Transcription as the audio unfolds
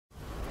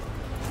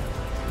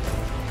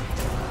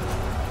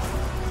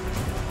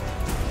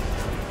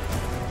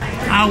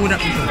How would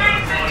that be good?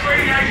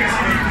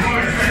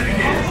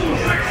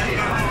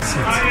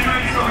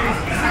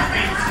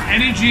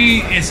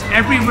 Energy is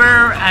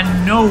everywhere and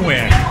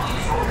nowhere.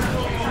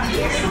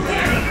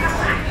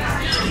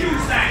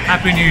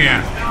 Happy New Year.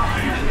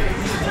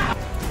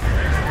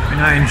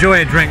 I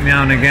enjoy a drink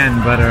now and again,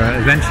 but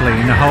eventually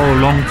in the whole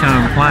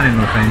long-term planning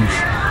of things,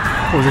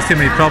 of course, there's too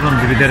many problems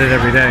if you did it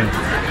every day.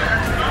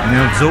 You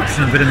know,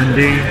 absorption of vitamin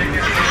D,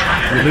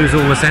 you lose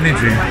all this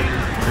energy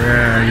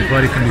where your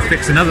body can be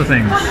fixing other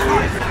things.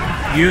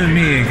 You and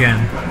me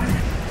again.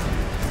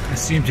 I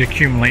seem to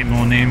accumulate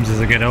more names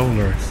as I get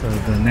older, so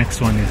the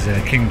next one is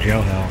King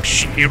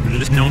Jailhouse.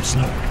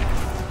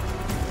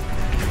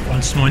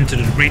 Once more into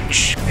the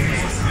breach.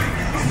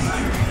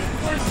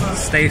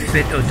 Stay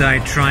fit or die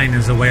trying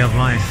is a way of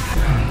life.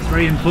 It's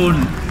very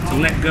important to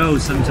let go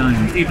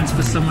sometimes, even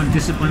for someone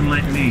disciplined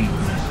like me.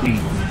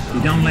 If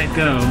you don't let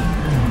go,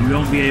 you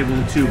won't be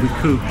able to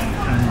recoup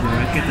and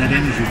get that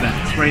energy back.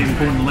 It's a very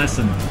important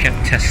lesson.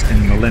 Kept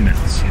testing the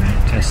limits, you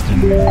know,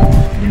 testing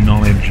the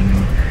knowledge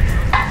and...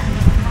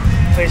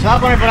 It's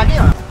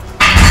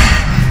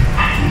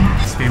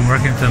been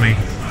working for me.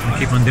 I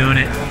keep on doing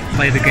it.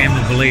 Play the game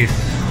of belief.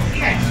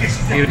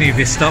 Even if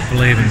you stop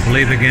believing,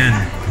 believe again.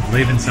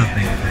 Believe in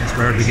something. That's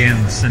where it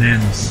begins and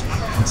ends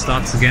and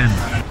starts again.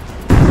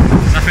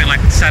 There's nothing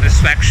like the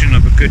satisfaction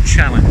of a good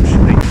challenge.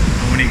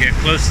 When you get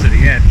close to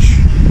the edge,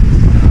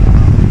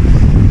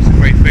 it's a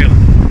great feeling.